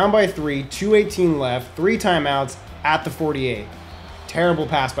Raiders are down by 3, 2:18 left, 3 timeouts at the 48. Terrible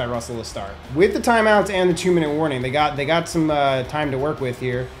pass by Russell to start. With the timeouts and the 2-minute warning, they got some time to work with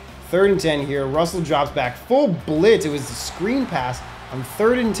here. 3rd and 10 here. Russell drops back. Full blitz. It was a screen pass on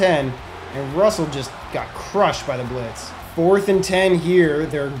 3rd and 10, and Russell just got crushed by the blitz. 4th and 10 here.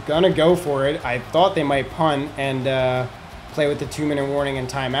 They're going to go for it. I thought they might punt and play with the 2-minute warning and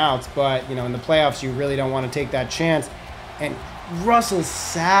timeouts, but, you know, in the playoffs, you really don't want to take that chance. And Russell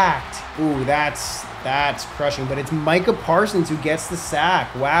sacked. Ooh, that's crushing, but it's Micah Parsons who gets the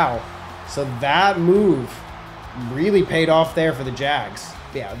sack. Wow. So that move really paid off there for the Jags.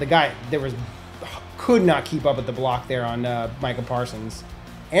 Yeah, the guy could not keep up with the block there on Micah Parsons.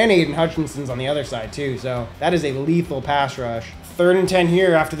 And Aiden Hutchinson's on the other side too, so that is a lethal pass rush. 3rd and 10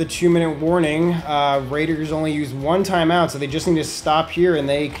 here after the 2-minute warning. Raiders only use 1 timeout, so they just need to stop here and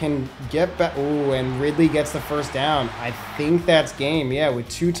they can get back. Ooh, and Ridley gets the first down. I think that's game, yeah, with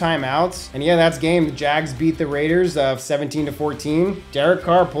 2 timeouts. And yeah, that's game. The Jags beat the Raiders 17-14. Derek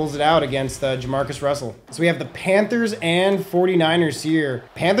Carr pulls it out against JaMarcus Russell. So we have the Panthers and 49ers here.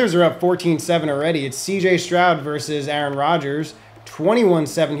 Panthers are up 14-7 already. It's CJ Stroud versus Aaron Rodgers.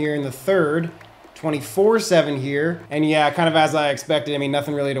 21-7 here in the third. 24-7 here. And yeah, kind of as I expected. I mean,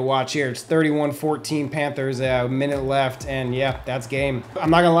 nothing really to watch here. It's 31-14 Panthers, a minute left. And yeah, that's game.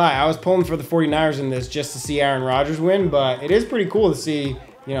 I'm not gonna lie, I was pulling for the 49ers in this just to see Aaron Rodgers win, but it is pretty cool to see,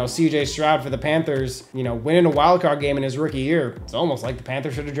 you know, CJ Stroud for the Panthers, you know, winning a wildcard game in his rookie year. It's almost like the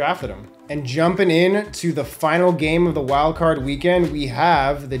Panthers should have drafted him. And jumping in to the final game of the wildcard weekend, we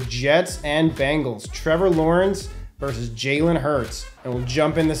have the Jets and Bengals. Trevor Lawrence versus Jalen Hurts. And we'll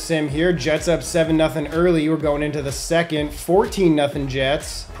jump in the sim here. Jets up 7-0 early. We're going into the second. 14-0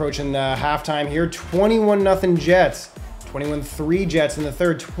 Jets. Approaching the halftime here. 21-0 Jets. 21-3 Jets in the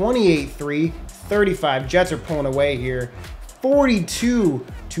third. 28-3. 35. Jets are pulling away here.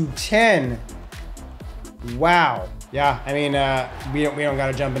 42-10. Wow. Yeah, I mean, we don't got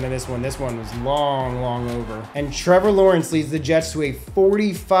to jump into this one. This one was long over. And Trevor Lawrence leads the Jets to a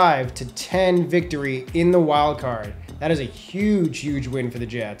 45-10 victory in the wild card. That is a huge win for the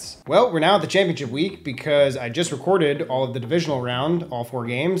Jets. Well, we're now at the championship week because I just recorded all of the divisional round, all 4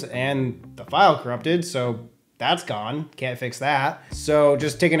 games, and the file corrupted, so that's gone. Can't fix that. So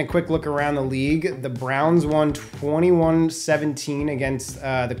just taking a quick look around the league. The Browns won 21-17 against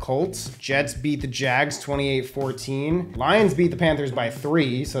the Colts. Jets beat the Jags 28-14. Lions beat the Panthers by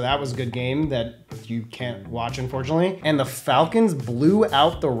 3, so that was a good game that you can't watch, unfortunately. And the Falcons blew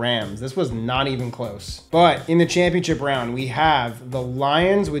out the Rams. This was not even close. But in the championship round, we have the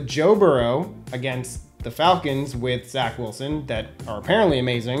Lions with Joe Burrow against the Falcons with Zach Wilson that are apparently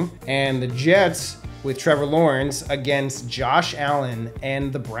amazing. And the Jets with Trevor Lawrence against Josh Allen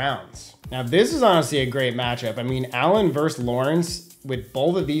and the Browns. Now, this is honestly a great matchup. I mean, Allen versus Lawrence, with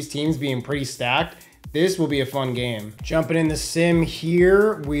both of these teams being pretty stacked, this will be a fun game. Jumping in the sim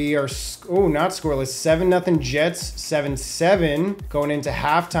here, we are, not scoreless, 7-0 Jets, 7-7. Going into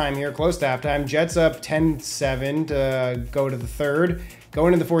halftime here, close to halftime. Jets up 10-7 to go to the third.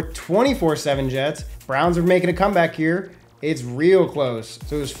 Going into the fourth, 24-7 Jets. Browns are making a comeback here. It's real close.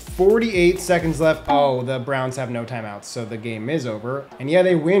 So there's 48 seconds left. Oh, the Browns have no timeouts, so the game is over. And yeah,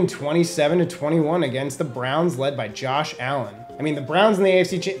 they win 27-21 against the Browns led by Josh Allen. I mean, the Browns in the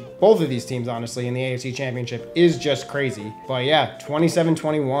AFC, both of these teams, honestly, in the AFC Championship is just crazy. But yeah,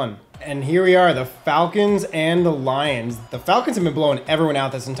 27-21. And here we are, the Falcons and the Lions. The Falcons have been blowing everyone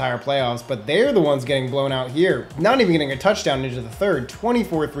out this entire playoffs, but they're the ones getting blown out here. Not even getting a touchdown into the third.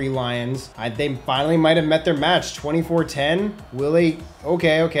 24-3 Lions. They finally might have met their match. 24-10. Will they?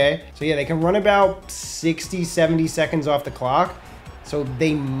 Okay. So yeah, they can run about 60, 70 seconds off the clock. So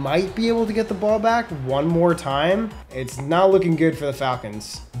they might be able to get the ball back one more time. It's not looking good for the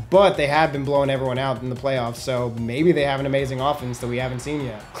Falcons, but they have been blowing everyone out in the playoffs, so maybe they have an amazing offense that we haven't seen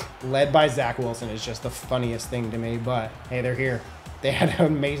yet. Led by Zach Wilson is just the funniest thing to me, but hey, they're here. They had an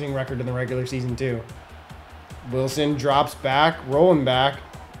amazing record in the regular season too. Wilson drops back, rolling back,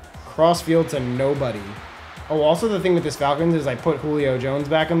 cross field to nobody. Oh, also the thing with this Falcons is I put Julio Jones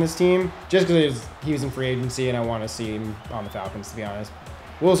back on this team just because he was in free agency and I want to see him on the Falcons, to be honest.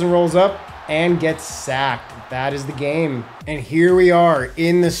 Wilson rolls up and gets sacked. That is the game. And here we are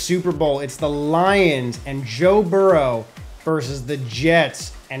in the Super Bowl. It's the Lions and Joe Burrow versus the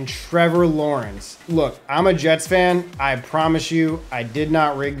Jets and Trevor Lawrence. Look, I'm a Jets fan. I promise you, I did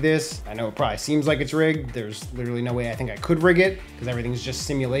not rig this. I know it probably seems like it's rigged. There's literally no way I think I could rig it because everything's just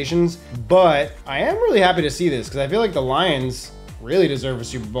simulations. But I am really happy to see this because I feel like the Lions really deserve a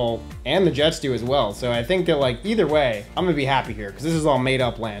Super Bowl and the Jets do as well. So I think that like either way, I'm gonna be happy here because this is all made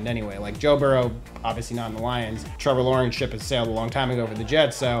up land anyway. Like Joe Burrow, obviously not in the Lions. Trevor Lawrence ship has sailed a long time ago for the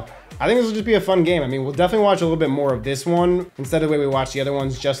Jets. So I think this will just be a fun game. I mean, we'll definitely watch a little bit more of this one instead of the way we watch the other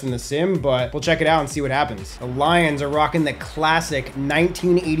ones just in the sim, but we'll check it out and see what happens. The Lions are rocking the classic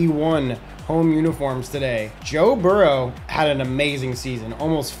 1981 home uniforms today. Joe Burrow had an amazing season.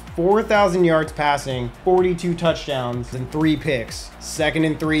 Almost 4,000 yards passing, 42 touchdowns, and 3 picks. 2nd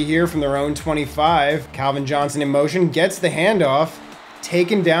and 3 here from their own 25. Calvin Johnson in motion, gets the handoff,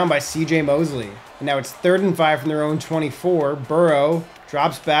 taken down by CJ Mosley. And now it's 3rd and 5 from their own 24. Burrow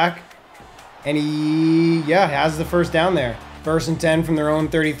drops back, and he, has the first down there. 1st and 10 from their own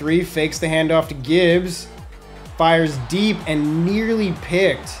 33, fakes the handoff to Gibbs, fires deep and nearly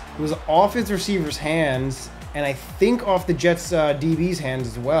picked. It was off his receiver's hands, and I think off the Jets DB's hands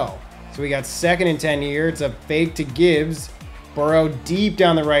as well. So we got 2nd and 10 here. It's a fake to Gibbs. Burrow deep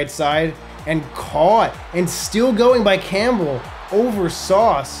down the right side, and caught, and still going by Campbell over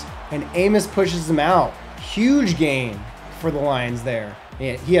Sauce, and Amos pushes him out. Huge gain for the Lions there.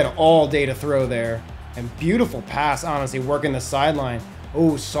 He had all day to throw there. And beautiful pass, honestly, working the sideline.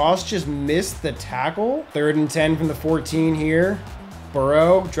 Oh, Sauce just missed the tackle. 3rd and 10 from the 14 here.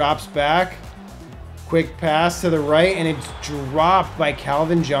 Burrow drops back. Quick pass to the right, and it's dropped by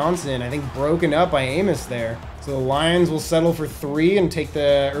Calvin Johnson. I think broken up by Amos there. So the Lions will settle for 3 and take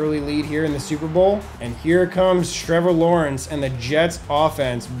the early lead here in the Super Bowl. And here comes Trevor Lawrence and the Jets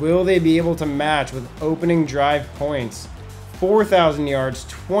offense. Will they be able to match with opening drive points? 4,000 yards,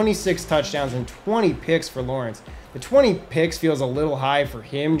 26 touchdowns, and 20 picks for Lawrence. The 20 picks feels a little high for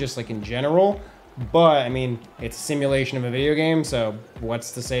him, just like in general. But, I mean, it's a simulation of a video game, so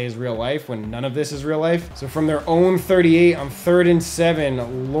what's to say is real life when none of this is real life? So from their own 38 on 3rd and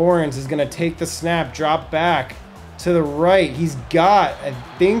 7, Lawrence is going to take the snap, drop back to the right. He's got, I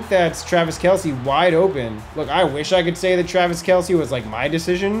think that's Travis Kelce wide open. Look, I wish I could say that Travis Kelce was like my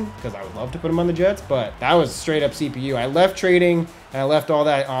decision because I would love to put him on the Jets, but that was straight up CPU. I left trading and I left all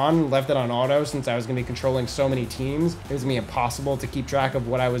that on, left it on auto since I was going to be controlling so many teams. It was going to be impossible to keep track of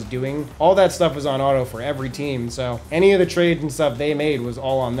what I was doing. All that stuff was on auto for every team, so any of the trades and stuff they made was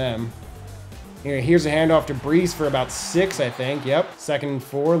all on them. Here's a handoff to Brees for about 6, I think. Yep, 2nd and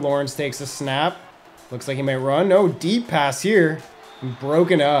 4. Lawrence takes a snap. Looks like he might run. No, deep pass here.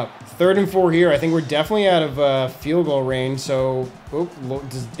 Broken up. 3rd and 4 here. I think we're definitely out of field goal range. So,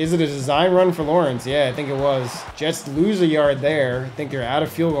 is it a design run for Lawrence? Yeah, I think it was. Jets lose a yard there. I think they're out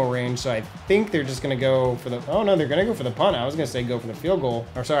of field goal range. So I think they're just going to go for the... Oh, no, they're going to go for the punt. I was going to say go for the field goal.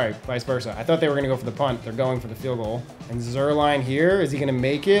 Or sorry, vice versa. I thought they were going to go for the punt. They're going for the field goal. And Zerline here. Is he going to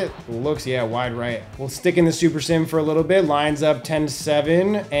make it? Looks, yeah, wide right. We'll stick in the Super Sim for a little bit. Lines up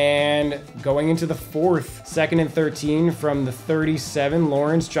 10-7. And going into the 4th. 2nd and 13 from the 37.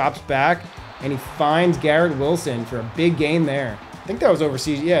 Lawrence drops back, and he finds Garrett Wilson for a big gain there. I think that was over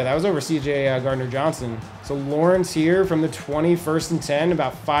CJ. Yeah, that was over CJ Gardner-Johnson. So Lawrence here from the 20, 1st and 10,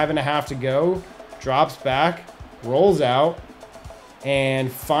 about 5.5 to go. Drops back, rolls out,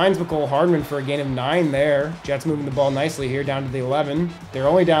 and finds McCole Hardman for a gain of 9 there. Jets moving the ball nicely here down to the 11. They're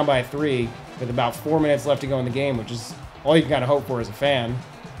only down by 3 with about 4 minutes left to go in the game, which is all you can kind of hope for as a fan.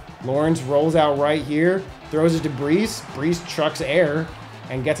 Lawrence rolls out right here, throws it to Brees. Brees trucks air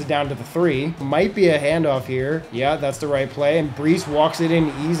and gets it down to the 3. Might be a handoff here. Yeah, that's the right play. And Brees walks it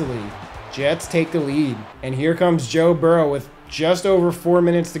in easily. Jets take the lead. And here comes Joe Burrow with just over 4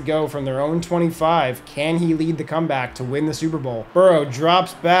 minutes to go from their own 25. Can he lead the comeback to win the Super Bowl? Burrow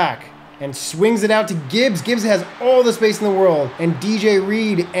drops back and swings it out to Gibbs. Gibbs has all the space in the world. And DJ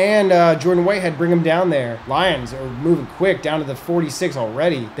Reed and Jordan Whitehead bring him down there. Lions are moving quick down to the 46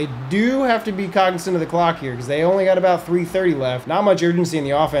 already. They do have to be cognizant of the clock here because they only got about 3:30 left. Not much urgency in the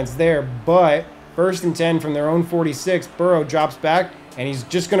offense there, but 1st and 10 from their own 46. Burrow drops back, and he's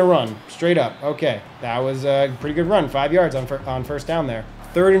just going to run straight up. Okay, that was a pretty good run. 5 yards on 1st down there.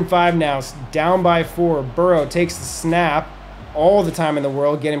 3rd and 5 now, down by 4. Burrow takes the snap. All the time in the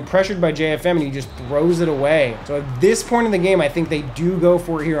world, getting pressured by JFM, and he just throws it away. So at this point in the game, I think they do go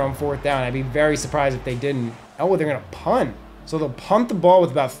for it here on 4th down. I'd be very surprised if they didn't. Oh, they're going to punt. So they'll punt the ball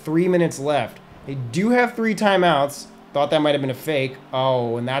with about 3 minutes left. They do have 3 timeouts. Thought that might have been a fake.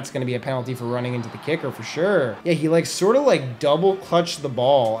 Oh, and that's going to be a penalty for running into the kicker for sure. Yeah, he like sort of like double clutched the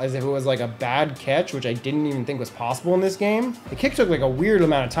ball as if it was like a bad catch, which I didn't even think was possible in this game. The kick took like a weird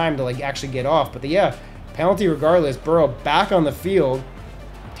amount of time to like actually get off, but yeah, penalty regardless. Burrow back on the field.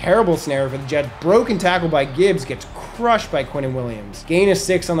 Terrible snare for the Jets. Broken tackle by Gibbs, gets crushed by Quinnen Williams. Gain of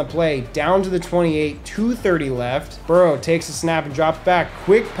 6 on the play, down to the 28, 2:30 left. Burrow takes a snap and drops back.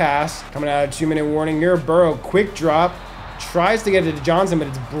 Quick pass, coming out of 2-minute warning near Burrow. Quick drop, tries to get it to Johnson, but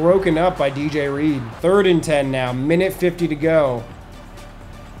it's broken up by DJ Reed. 3rd and 10 now, minute 50 to go.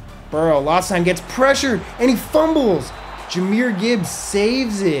 Burrow, lots of time, gets pressured, and he fumbles. Jahmyr Gibbs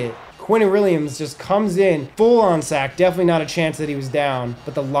saves it. Quinnen Williams just comes in, full on sack. Definitely not a chance that he was down.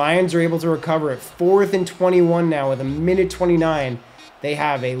 But the Lions are able to recover it. 4th and 21 now with a minute 29. They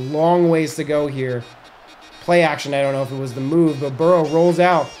have a long ways to go here. Play action, I don't know if it was the move, but Burrow rolls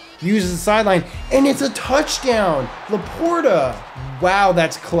out, uses the sideline, and it's a touchdown. Laporta. Wow,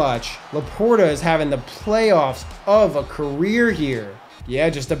 that's clutch. Laporta is having the playoffs of a career here.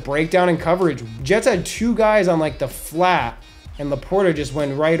 Yeah, just a breakdown in coverage. Jets had 2 guys on like the flat, and Laporta just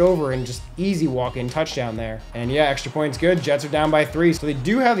went right over and just easy walk-in touchdown there. And yeah, extra points good. Jets are down by 3. So they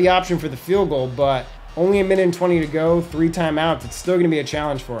do have the option for the field goal, but only a minute and 20 to go, 3 timeouts. It's still going to be a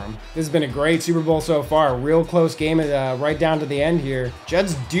challenge for them. This has been a great Super Bowl so far. Real close game right down to the end here.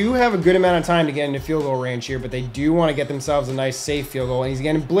 Jets do have a good amount of time to get into field goal range here, but they do want to get themselves a nice safe field goal. And he's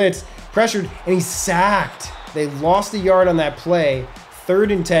getting blitzed, pressured, and he's sacked. They lost a yard on that play.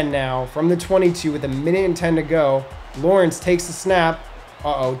 3rd and 10 now from the 22 with a minute and 10 to go. Lawrence takes the snap,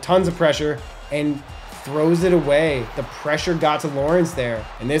 tons of pressure, and throws it away. The pressure got to Lawrence there.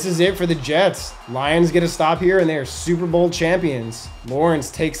 And this is it for the Jets. Lions get a stop here, and they are Super Bowl champions. Lawrence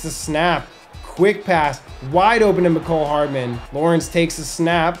takes the snap, quick pass, wide open to McCole Hardman. Lawrence takes the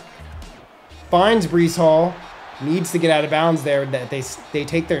snap, finds Breece Hall, needs to get out of bounds there. That they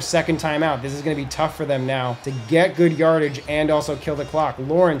take their 2nd timeout. This is going to be tough for them now to get good yardage and also kill the clock.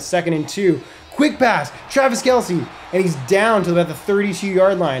 Lawrence, 2nd and 2. Quick pass, Travis Kelce, and he's down to about the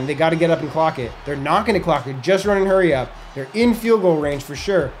 32-yard line. They got to get up and clock it. They're not going to clock it, just run and hurry up. They're in field goal range for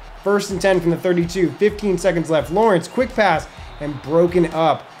sure. 1st and 10 from the 32, 15 seconds left. Lawrence, quick pass, and broken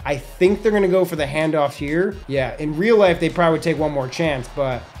up. I think they're going to go for the handoff here. Yeah, in real life, they probably would take one more chance,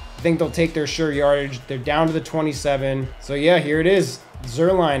 but I think they'll take their sure yardage. They're down to the 27. So yeah, here it is.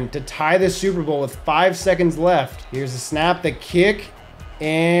 Zuerlein to tie the Super Bowl with 5 seconds left. Here's the snap, the kick,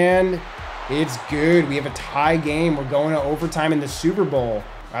 and it's good. We have a tie game. We're going to overtime in the Super Bowl.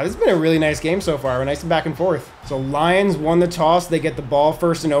 Wow, this has been a really nice game so far. We're nice and back and forth. So Lions won the toss. They get the ball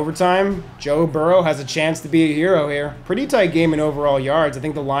first in overtime. Joe Burrow has a chance to be a hero here. Pretty tight game in overall yards. I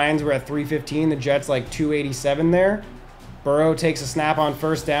think the Lions were at 315. The Jets like 287 there. Burrow takes a snap on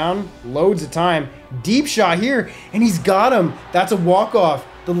 1st down. Loads of time. Deep shot here, and he's got him. That's a walk-off.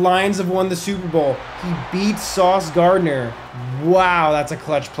 The Lions have won the Super Bowl. He beats Sauce Gardner. Wow, that's a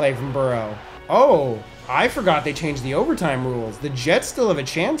clutch play from Burrow. Oh, I forgot they changed the overtime rules. The Jets still have a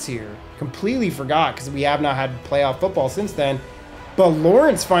chance here. Completely forgot because we have not had playoff football since then. But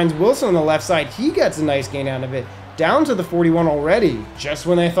Lawrence finds Wilson on the left side. He gets a nice gain out of it. Down to the 41 already. Just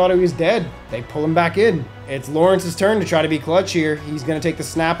when they thought he was dead, they pull him back in. It's Lawrence's turn to try to be clutch here. He's going to take the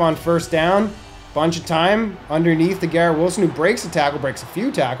snap on 1st down. Bunch of time underneath to Garrett Wilson, who breaks a tackle, breaks a few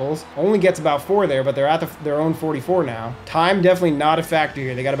tackles. Only gets about 4 there, but they're at their own 44 now. Time definitely not a factor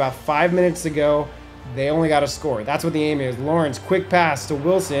here. They got about 5 minutes to go. They only got to score. That's what the aim is. Lawrence, quick pass to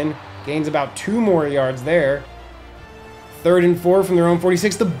Wilson. Gains about 2 more yards there. 3rd and 4 from their own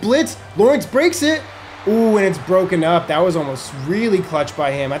 46. The blitz. Lawrence breaks it. Ooh, and it's broken up. That was almost really clutch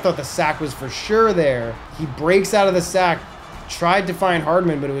by him. I thought the sack was for sure there. He breaks out of the sack. Tried to find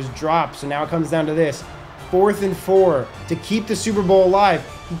Hardman, but it was dropped. So now it comes down to this. 4th and 4 to keep the Super Bowl alive.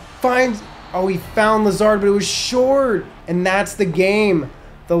 He found Lazard, but it was short. And that's the game.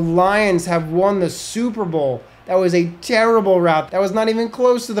 The Lions have won the Super Bowl. That was a terrible route. That was not even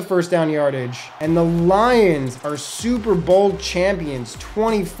close to the 1st down yardage. And the Lions are Super Bowl champions,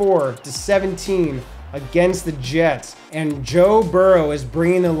 24-17 against the Jets. And Joe Burrow is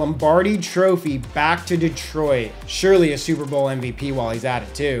bringing the Lombardi Trophy back to Detroit. Surely a Super Bowl MVP while he's at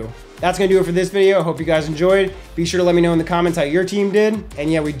it too. That's going to do it for this video. Hope you guys enjoyed. Be sure to let me know in the comments how your team did. And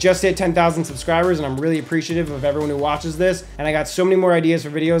yeah, we just hit 10,000 subscribers, and I'm really appreciative of everyone who watches this. And I got so many more ideas for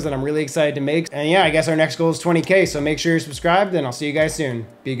videos that I'm really excited to make. And yeah, I guess our next goal is 20K, so make sure you're subscribed, and I'll see you guys soon.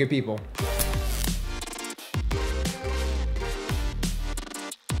 Be good people.